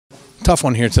tough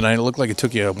one here tonight. It looked like it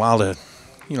took you a while to,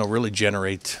 really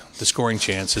generate the scoring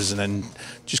chances, and then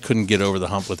just couldn't get over the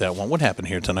hump with that one. What happened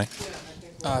here tonight?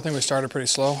 I think we started pretty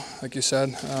slow, like you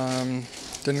said.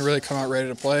 Didn't really come out ready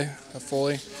to play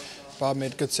fully. Bob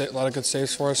made a lot of good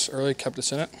saves for us early, kept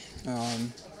us in it.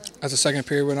 As the second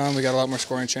period went on, we got a lot more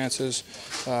scoring chances,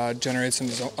 generated some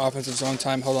offensive zone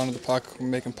time, held on to the puck,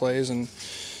 making plays, and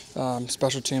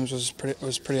special teams was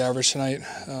pretty average tonight.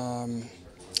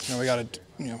 We got to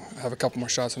have a couple more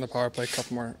shots on the power play, a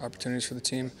couple more opportunities for the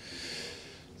team.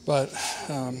 But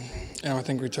I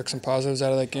think we took some positives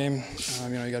out of that game.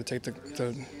 You got to take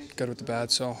the good with the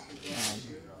bad. So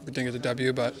we didn't get the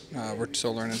W, but we're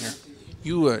still learning here.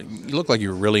 You look like you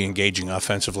were really engaging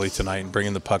offensively tonight and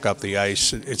bringing the puck up the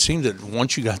ice. It seemed that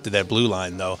once you got to that blue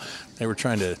line, though, they were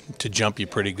trying to jump you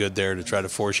pretty good there to try to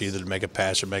force you either to make a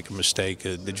pass or make a mistake.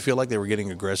 Did you feel like they were getting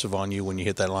aggressive on you when you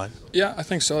hit that line? Yeah, I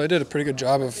think so. They did a pretty good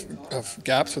job of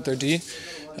gaps with their D.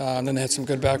 And then they had some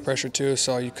good back pressure, too,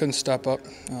 so you couldn't step up.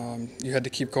 You had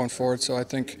to keep going forward. So I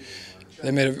think they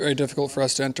made it very difficult for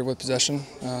us to enter with possession.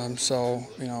 We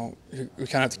kind of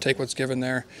have to take what's given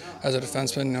there as a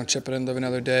defenseman, chip it in, live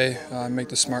another day, make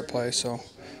the smart play. So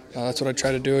that's what I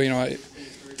try to do.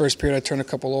 First period I turned a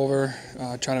couple over,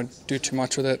 trying to do too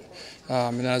much with it.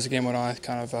 And then as the game went on, I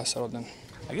kind of settled in.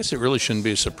 I guess it really shouldn't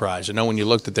be a surprise. I know when you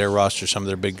looked at their roster, some of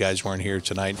their big guys weren't here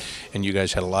tonight, and you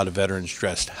guys had a lot of veterans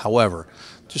dressed. However,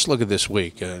 just look at this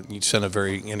week. You sent a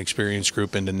very inexperienced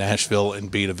group into Nashville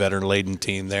and beat a veteran-laden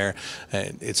team there.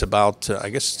 It's about, I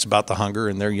guess it's about the hunger,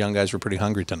 and their young guys were pretty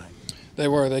hungry tonight. They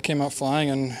were. They came out flying,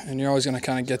 and you're always going to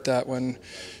kind of get that when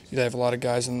you have a lot of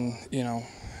guys in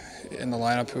the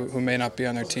lineup who may not be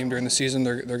on their team during the season.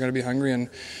 They're going to be hungry, and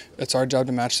it's our job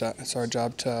to match that. It's our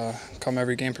job to come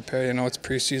every game prepared. I know it's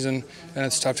preseason, and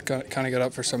it's tough to kind of get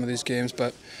up for some of these games,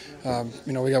 but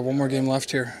we got one more game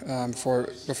left here before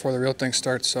the real thing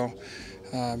starts. So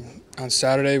on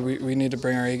Saturday, we need to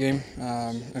bring our A game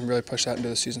and really push that into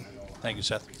the season. Thank you,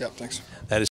 Seth. Yeah, thanks. That is